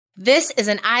This is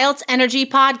an IELTS Energy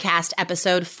Podcast,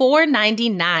 episode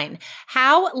 499,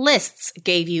 How Lists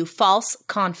Gave You False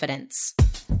Confidence.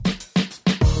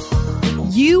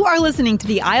 You are listening to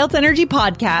the IELTS Energy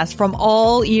Podcast from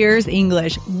All Ears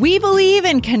English. We believe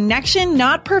in connection,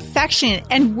 not perfection,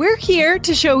 and we're here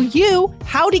to show you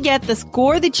how to get the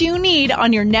score that you need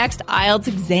on your next IELTS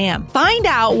exam. Find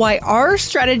out why our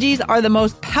strategies are the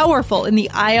most powerful in the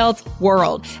IELTS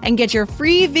world and get your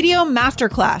free video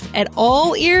masterclass at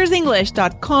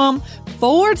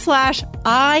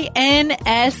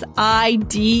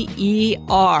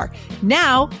allearsenglish.com/INSIDER.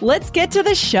 Now, let's get to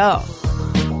the show.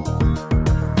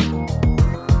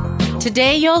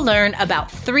 Today, you'll learn about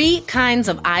 3 kinds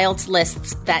of IELTS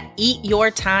lists that eat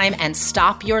your time and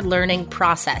stop your learning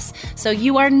process, so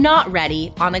you are not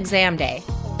ready on exam day.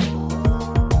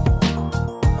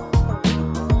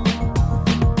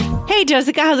 Hey,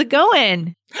 Jessica, how's it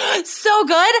going? So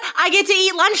good. I get to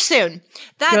eat lunch soon.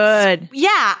 That's good.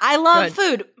 Yeah, I love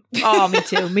food. Oh, me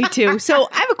too. Me too. So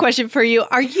I have a question for you.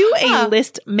 Are you a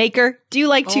list maker? Do you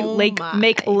like to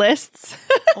make lists?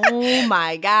 Oh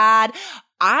my God.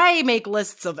 I make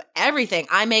lists of everything.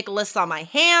 I make lists on my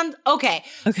hand. Okay.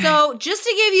 So just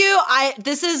to give you,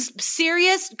 this is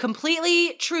serious,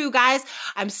 completely true, guys.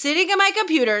 I'm sitting at my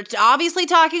computer, obviously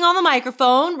talking on the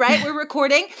microphone, right? We're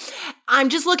recording. I'm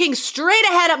just looking straight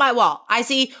ahead at my wall. I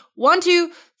see 1, 2,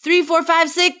 3, 4, 5,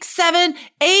 6, 7,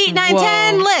 8, 9,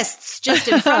 10 lists just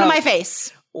in front of my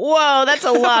face. Whoa, that's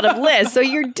a lot of lists. So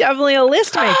you're definitely a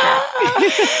list maker.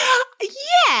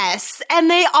 Yes. And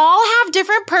they all have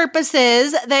different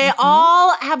purposes. They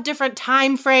all have different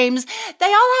time frames. They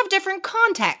all have different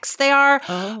contexts. They are,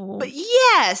 but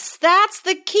yes, that's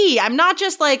the key. I'm not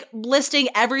just like listing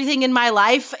everything in my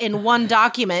life in one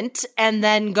document and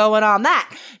then going on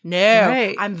that.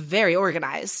 No, I'm very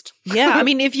organized. Yeah. I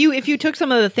mean, if you took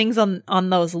some of the things on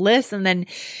those lists and then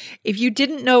if you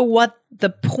didn't know what the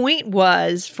point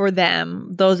was for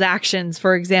them, those actions,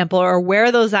 for example, or where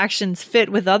those actions fit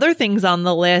with other things on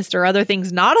the list or other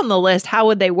things not on the list, how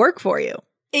would they work for you?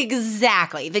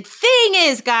 Exactly. The thing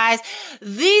is, guys,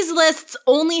 these lists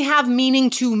only have meaning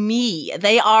to me.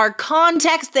 They are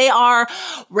context. They are,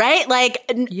 right? Like,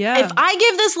 if I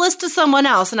give this list to someone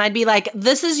else and I'd be like,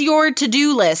 this is your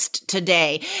to-do list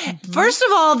today. First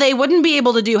of all, they wouldn't be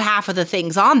able to do half of the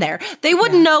things on there. They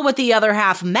wouldn't know what the other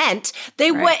half meant.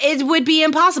 It would be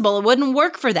impossible. It wouldn't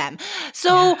work for them.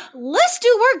 So lists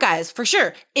do work, guys, for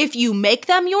sure. If you make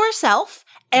them yourself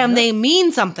and they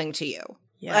mean something to you.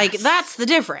 Yes. Like, that's the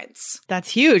difference. That's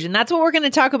huge. And that's what we're going to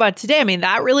talk about today. I mean,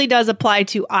 that really does apply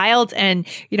to IELTS. And,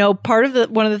 you know,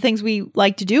 one of the things we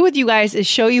like to do with you guys is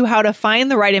show you how to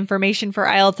find the right information for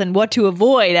IELTS and what to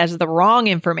avoid as the wrong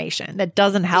information that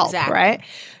doesn't help, right?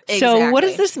 So what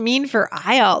does this mean for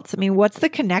IELTS? I mean, what's the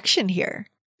connection here?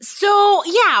 So,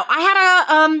 yeah, I had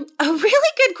a really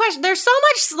good question. There's so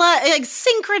much like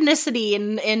synchronicity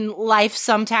in life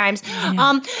sometimes.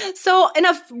 Yeah. So in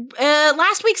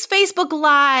last week's Facebook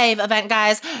Live event,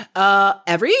 guys,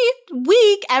 every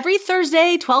week, every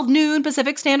Thursday, 12 noon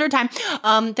Pacific Standard Time,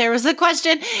 there was a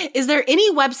question, is there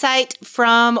any website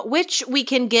from which we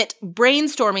can get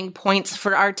brainstorming points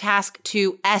for our task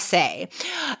 2 essay?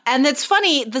 And it's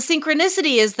funny, the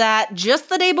synchronicity is that just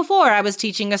the day before I was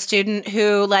teaching a student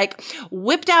who like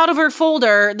whipped out of her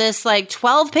folder this like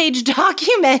 12-page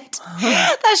document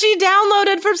that she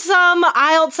downloaded from some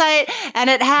IELTS site, and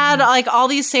it had like all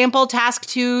these sample task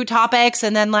 2 topics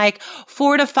and then like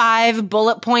 4 to 5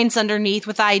 bullet points underneath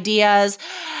with ideas.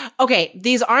 Okay,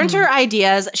 these aren't her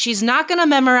ideas. She's not going to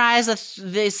memorize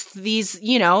these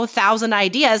 1,000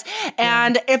 ideas,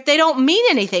 and if they don't mean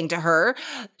anything to her,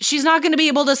 she's not going to be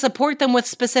able to support them with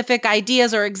specific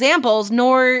ideas or examples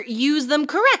nor use them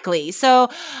correctly. So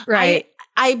I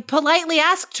politely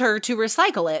asked her to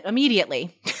recycle it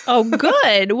immediately. Oh,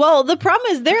 good. Well, the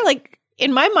problem is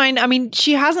in my mind, I mean,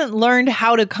 she hasn't learned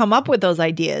how to come up with those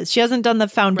ideas. She hasn't done the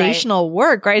foundational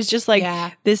work, right? It's just like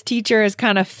this teacher has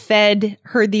kind of fed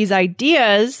her these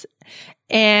ideas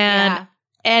and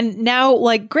now,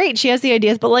 like, great, she has the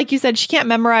ideas, but like you said, she can't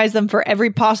memorize them for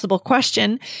every possible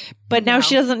question. But now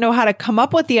she doesn't know how to come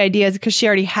up with the ideas because she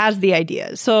already has the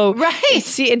ideas. So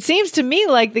it seems to me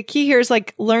like the key here is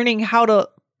like learning how to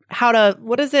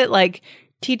what is it, like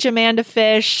teach a man to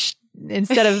fish,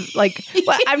 instead of like,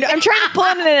 well, I'm trying to pull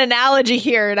in an analogy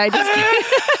here, and I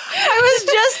was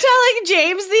just telling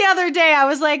James the other day, I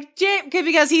was like, James,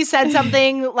 because he said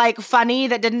something like funny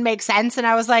that didn't make sense. And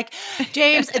I was like,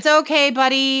 James, it's okay,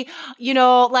 buddy. You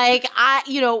know, like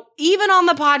even on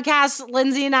the podcast,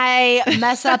 Lindsay and I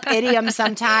mess up idioms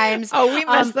sometimes. Oh, we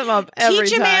mess them up every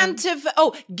teach time.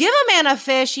 Give a man a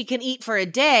fish he can eat for a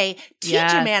day. Teach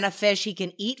a man a fish he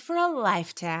can eat for a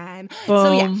lifetime. Boom.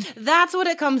 So yeah, that's what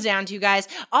it comes down to, guys.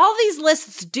 All these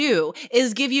lists do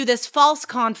is give you this false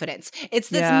confidence. It's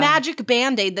this magic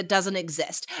Band-Aid that doesn't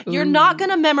exist. You're not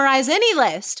going to memorize any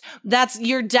list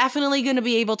you're definitely going to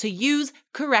be able to use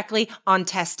correctly on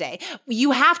test day.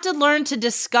 You have to learn to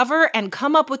discover and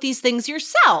come up with these things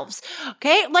yourselves.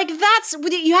 Okay? Like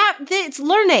it's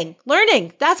learning.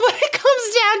 That's what it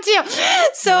comes down to.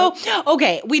 So,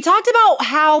 okay, we talked about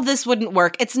how this wouldn't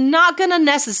work. It's not going to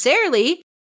necessarily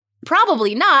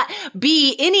probably not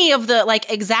be any of the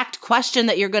like exact question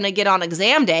that you're going to get on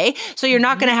exam day. So you're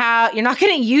not going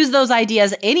to use those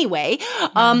ideas anyway.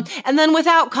 And then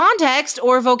without context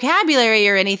or vocabulary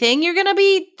or anything, you're going to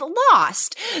be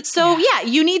lost. So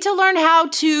you need to learn how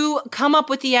to come up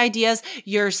with the ideas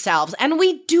yourselves. And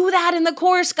we do that in the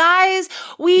course, guys.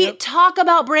 We talk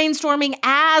about brainstorming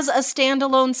as a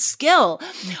standalone skill.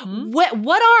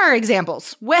 What are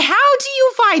examples? How do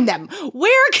you find them?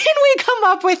 Where can we come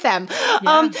up with them?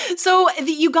 So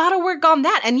you got to work on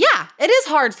that. And it is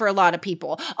hard for a lot of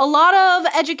people. A lot of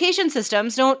education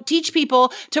systems don't teach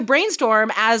people to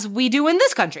brainstorm as we do in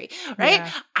this country, right?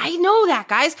 Yeah. I know that,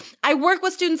 guys. I work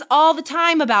with students all the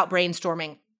time about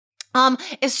brainstorming.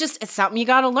 It's something you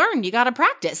got to learn. You got to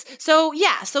practice. So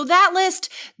so that list,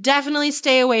 definitely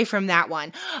stay away from that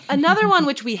one. Another one,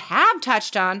 which we have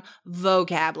touched on,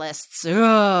 vocab lists.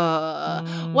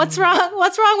 What's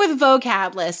wrong with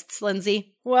vocab lists, Lindsay?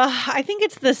 Well, I think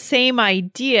it's the same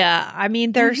idea. I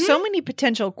mean, there are so many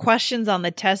potential questions on the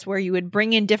test where you would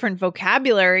bring in different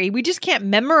vocabulary. We just can't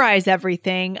memorize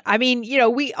everything. I mean, we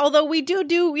do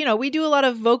a lot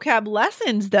of vocab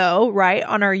lessons though, right?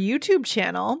 On our YouTube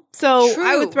channel. So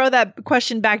I would throw that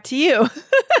question back to you.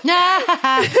 So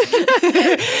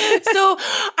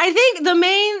I think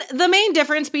the main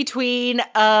difference between, there's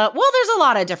a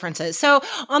lot of differences. So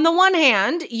on the one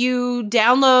hand, you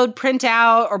download, print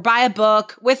out, or buy a book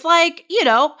with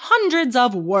hundreds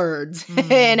of words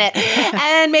in it.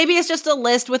 And maybe it's just a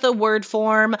list with a word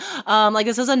form, like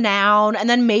this is a noun, and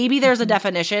then maybe there's a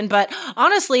definition. But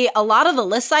honestly, a lot of the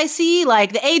lists I see,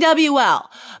 like the AWL,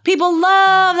 people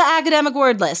love the academic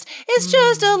word list. It's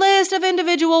just a list of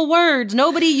individual words.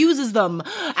 Nobody uses them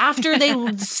after they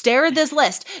stare at this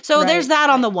list. So there's that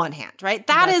on the one hand, right?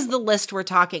 That is the list we're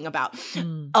talking about.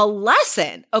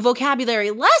 A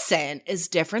vocabulary lesson is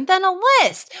different than a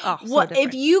list.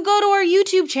 If you go to our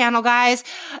YouTube channel, guys,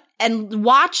 and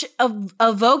watch a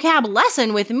vocab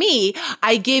lesson with me,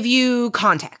 I give you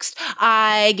context.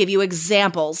 I give you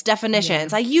examples,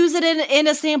 definitions. I use it in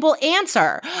a sample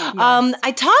answer.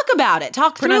 I talk about it,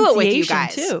 talk through it with you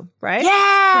guys. Too, right?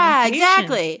 Yeah,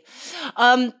 exactly.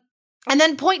 And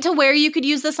then point to where you could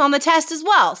use this on the test as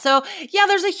well. So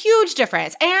there's a huge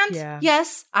difference. And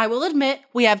yes, I will admit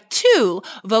we have 2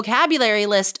 vocabulary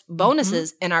list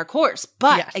bonuses in our course.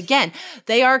 But again,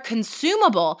 they are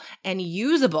consumable and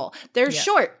usable. They're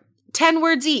short, 10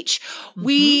 words each.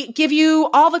 We give you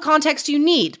all the context you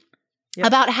need.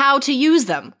 About how to use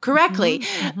them correctly,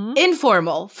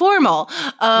 informal, formal.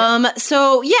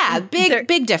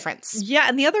 Big difference. Yeah.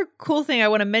 And the other cool thing I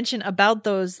want to mention about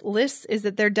those lists is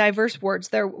that they're diverse words.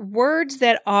 They're words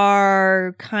that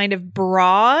are kind of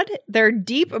broad. They're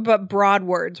deep but broad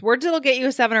words. Words that'll get you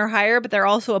a 7 or higher, but they're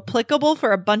also applicable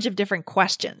for a bunch of different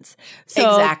questions. So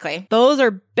exactly. Those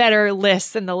are better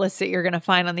lists than the lists that you're going to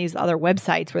find on these other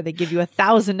websites where they give you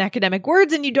 1,000 academic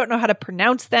words and you don't know how to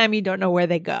pronounce them. You don't know where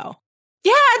they go.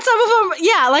 Yeah, and some of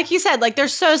them, like you said, like they're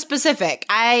so specific.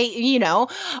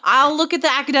 I'll look at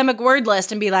the academic word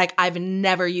list and be like, I've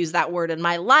never used that word in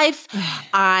my life.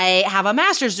 I have a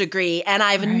master's degree and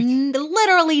I've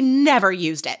literally never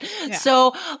used it. Yeah.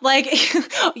 So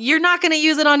you're not going to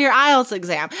use it on your IELTS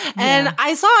exam. And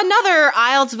I saw another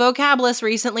IELTS vocab list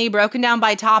recently broken down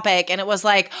by topic, and it was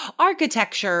like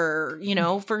architecture,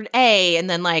 for A, and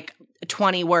then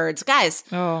 20 words. Guys,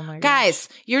 oh my gosh. Guys,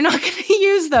 you're not going to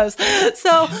use those.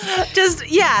 So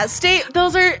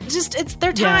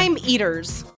they're time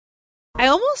eaters. I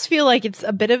almost feel like it's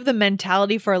a bit of the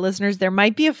mentality for our listeners. There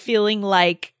might be a feeling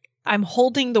like I'm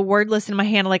holding the word list in my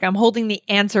hand, like I'm holding the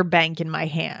answer bank in my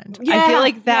hand. I feel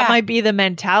like that might be the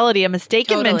mentality, a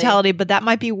mistaken mentality, but that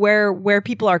might be where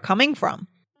people are coming from.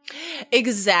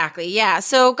 Exactly. Yeah.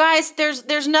 So guys,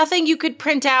 there's nothing you could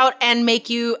print out and make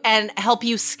you and help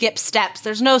you skip steps.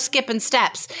 There's no skipping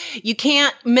steps. You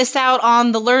can't miss out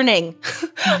on the learning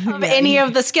of any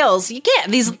of the skills. You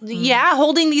can't.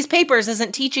 Holding these papers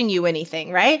isn't teaching you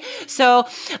anything, right? So,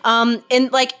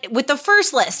 and like with the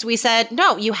first list, we said,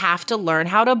 no, you have to learn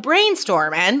how to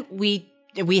brainstorm, and we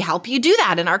help you do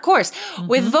that in our course.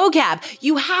 With vocab,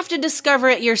 you have to discover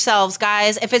it yourselves,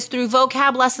 guys. If it's through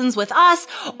vocab lessons with us,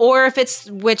 or if it's,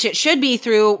 which it should be,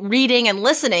 through reading and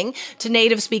listening to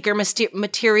native speaker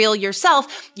material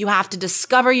yourself, you have to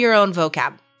discover your own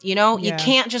vocab. You know, you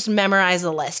can't just memorize a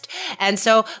list. And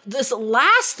so this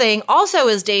last thing also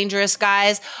is dangerous,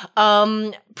 guys.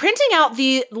 Printing out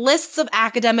the lists of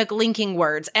academic linking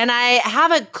words. And I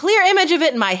have a clear image of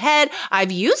it in my head.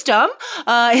 I've used them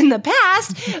in the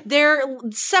past. They're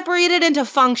separated into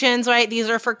functions, right? These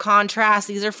are for contrast.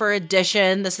 These are for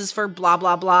addition. This is for blah,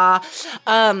 blah, blah.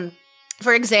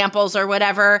 For examples or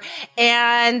whatever.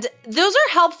 And those are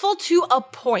helpful to a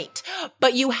point,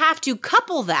 but you have to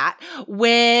couple that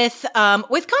with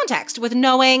context, with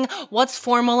knowing what's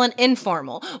formal and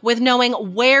informal, with knowing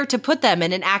where to put them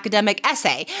in an academic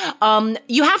essay.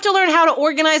 You have to learn how to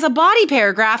organize a body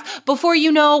paragraph before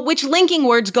you know which linking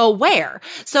words go where.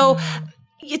 So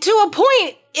to a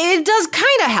point, it does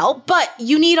kind of help, but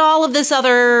you need all of these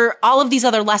other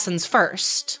lessons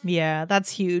first. Yeah, that's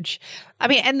huge. I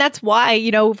mean, and that's why,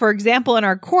 you know, for example, in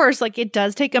our course, like it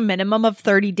does take a minimum of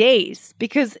 30 days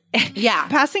because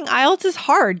passing IELTS is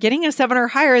hard. Getting a 7 or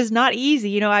higher is not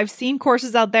easy. You know, I've seen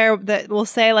courses out there that will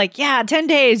say like, 10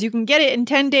 days, you can get it in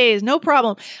 10 days, no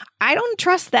problem. I don't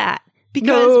trust that.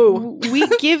 Because we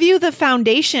give you the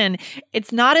foundation.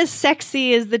 It's not as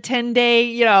sexy as the 10-day,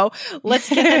 you know, let's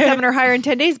get the 7 or higher in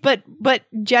 10 days. But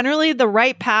generally the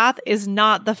right path is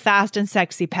not the fast and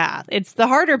sexy path. It's the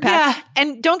harder path. Yeah.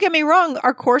 And don't get me wrong,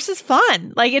 our course is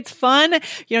fun. Like it's fun.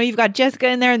 You know, you've got Jessica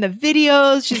in there in the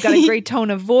videos. She's got a great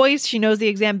tone of voice. She knows the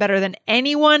exam better than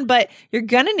anyone, but you're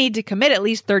going to need to commit at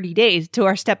least 30 days to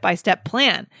our step-by-step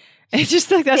plan. It's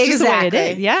just like, that's just the way it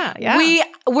is. Yeah.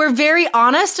 We're very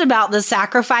honest about the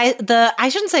sacrifice. I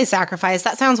shouldn't say sacrifice.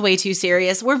 That sounds way too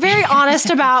serious. We're very honest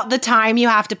about the time you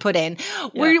have to put in.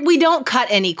 We don't cut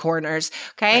any corners.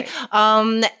 Okay.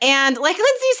 Right. And like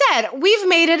Lindsay said, we've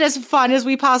made it as fun as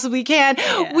we possibly can.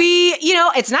 Yeah. You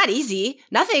know, it's not easy.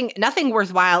 Nothing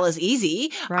worthwhile is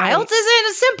easy. Right. IELTS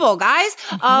isn't simple, guys.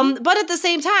 But at the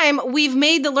same time, we've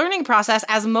made the learning process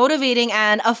as motivating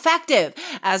and effective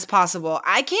as possible.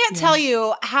 I can't tell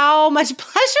you how much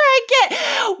pleasure I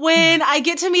get when I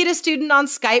get to meet a student on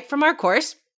Skype from our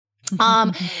course.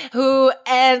 Who,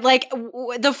 and like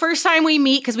the first time we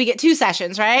meet, cause we get 2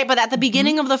 sessions, right? But at the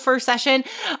beginning of the first session,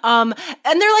 and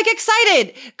they're like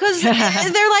excited cause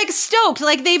they're like stoked.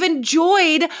 Like they've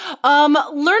enjoyed,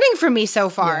 learning from me so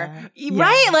far,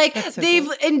 right? Like so they've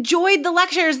enjoyed the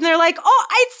lectures and they're like, oh,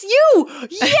 it's you.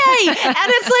 Yay. And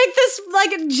it's like this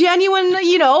like genuine,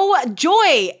 you know,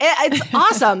 joy. It's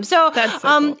awesome. So, that's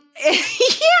so cool. Yeah,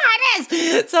 it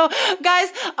is. So guys,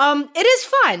 it is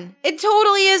fun. It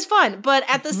totally is fun. But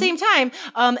at the same time,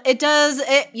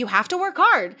 you have to work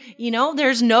hard. You know,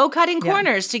 there's no cutting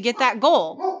corners to get that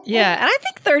goal. Yeah. And I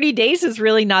think 30 days is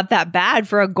really not that bad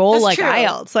for a goal that's like true.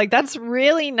 IELTS. Like that's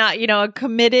really not, you know, a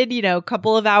committed, you know,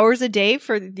 couple of hours a day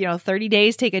for, you know, 30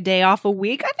 days, take a day off a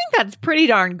week. I think that's pretty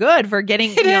darn good for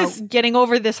getting, getting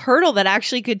over this hurdle that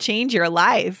actually could change your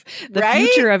life, the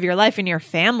future of your life and your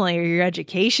family or your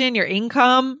education, your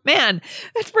income. Man,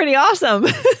 that's pretty awesome.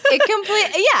 It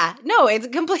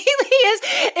completely is.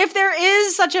 If there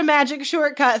is such a magic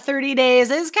shortcut, 30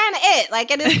 days is kind of it.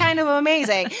 Like it is kind of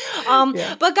amazing.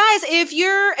 But guys, if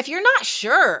you're not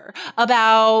sure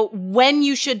about when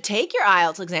you should take your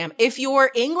IELTS exam, if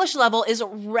your English level is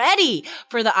ready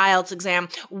for the IELTS exam,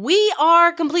 we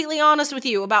are completely honest with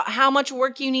you about how much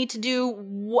work you need to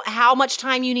do, how much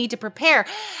time you need to prepare.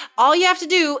 All you have to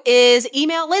do is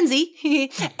email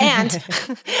Lindsay and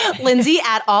Lindsay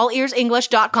at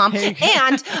allearsenglish.com.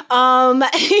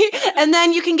 And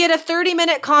then you can get a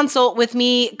 30-minute consult with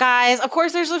me, guys. Of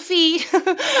course, there's a fee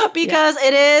because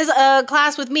it is a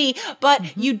class with me,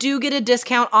 but you do get a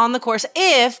discount on the course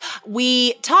if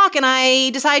we talk and I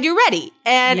decide you're ready.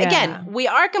 And again, we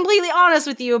are completely honest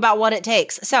with you about what it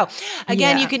takes. So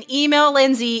again, you can email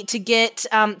Lindsay to get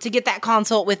that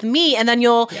consult with me, and then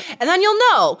you'll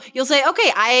know. You'll say,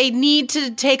 okay, I need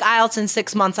to take IELTS in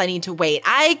 6 months. I need to wait.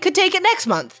 I could take it next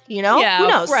month. You know, who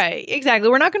knows? Right. Exactly.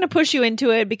 We're not going to push you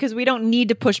into it because we don't need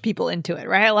to push people into it,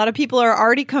 right? A lot of people are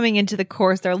already coming into the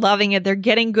course. They're loving it. They're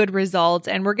getting good results,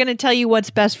 and we're going to tell you what's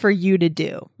best for you to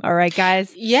do. All right,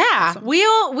 guys? Yeah. Awesome.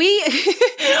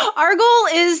 Our goal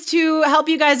is to help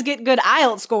you guys get good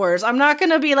IELTS scores. I'm not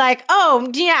going to be like, oh,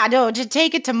 yeah, no, just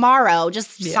take it tomorrow.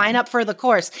 Just sign up for the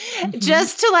course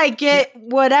just to like get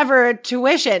whatever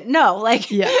tuition. No, like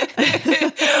we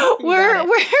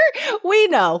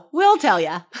know. We'll tell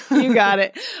you. You got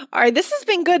it. All right. This has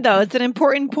been good though. It's an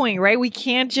important point, right? We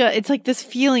can't just, it's like this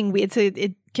feeling. We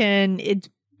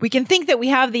can think that we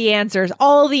have the answers,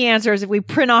 all the answers if we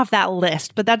print off that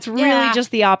list, but that's really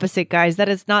just the opposite, guys. That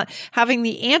is not having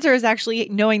the answers, actually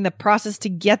knowing the process to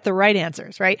get the right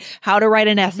answers, right? How to write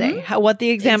an essay, what the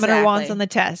examiner wants on the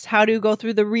test, how to go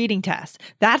through the reading test.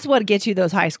 That's what gets you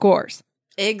those high scores.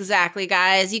 Exactly,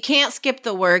 guys. You can't skip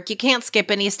the work. You can't skip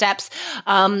any steps,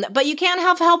 but you can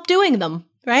have help doing them,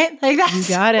 right? Like that's, you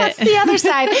got it. That's the other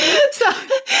side. So,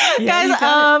 guys,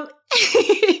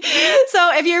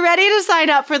 so if you're ready to sign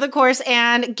up for the course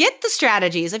and get the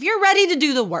strategies, if you're ready to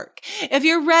do the work, if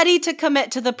you're ready to commit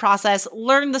to the process,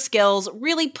 learn the skills,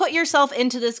 really put yourself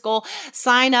into this goal,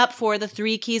 sign up for the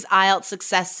 3 Keys IELTS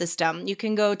Success System. You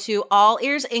can go to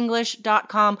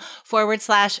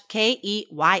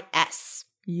allearsenglish.com/KEYS.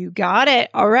 You got it.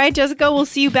 All right, Jessica, we'll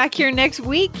see you back here next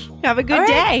week. Have a good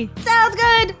day. Sounds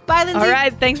good. Bye, Lindsay. All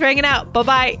right, thanks for hanging out.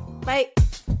 Bye-bye. Bye.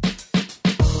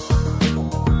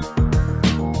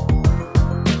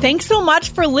 Thanks so much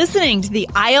for listening to the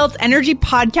IELTS Energy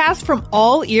Podcast from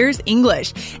All Ears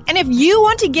English. And if you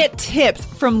want to get tips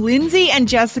from Lindsay and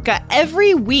Jessica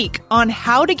every week on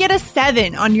how to get a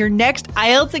 7 on your next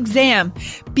IELTS exam,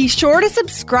 be sure to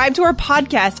subscribe to our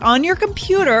podcast on your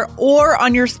computer or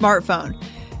on your smartphone.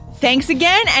 Thanks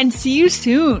again and see you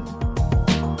soon.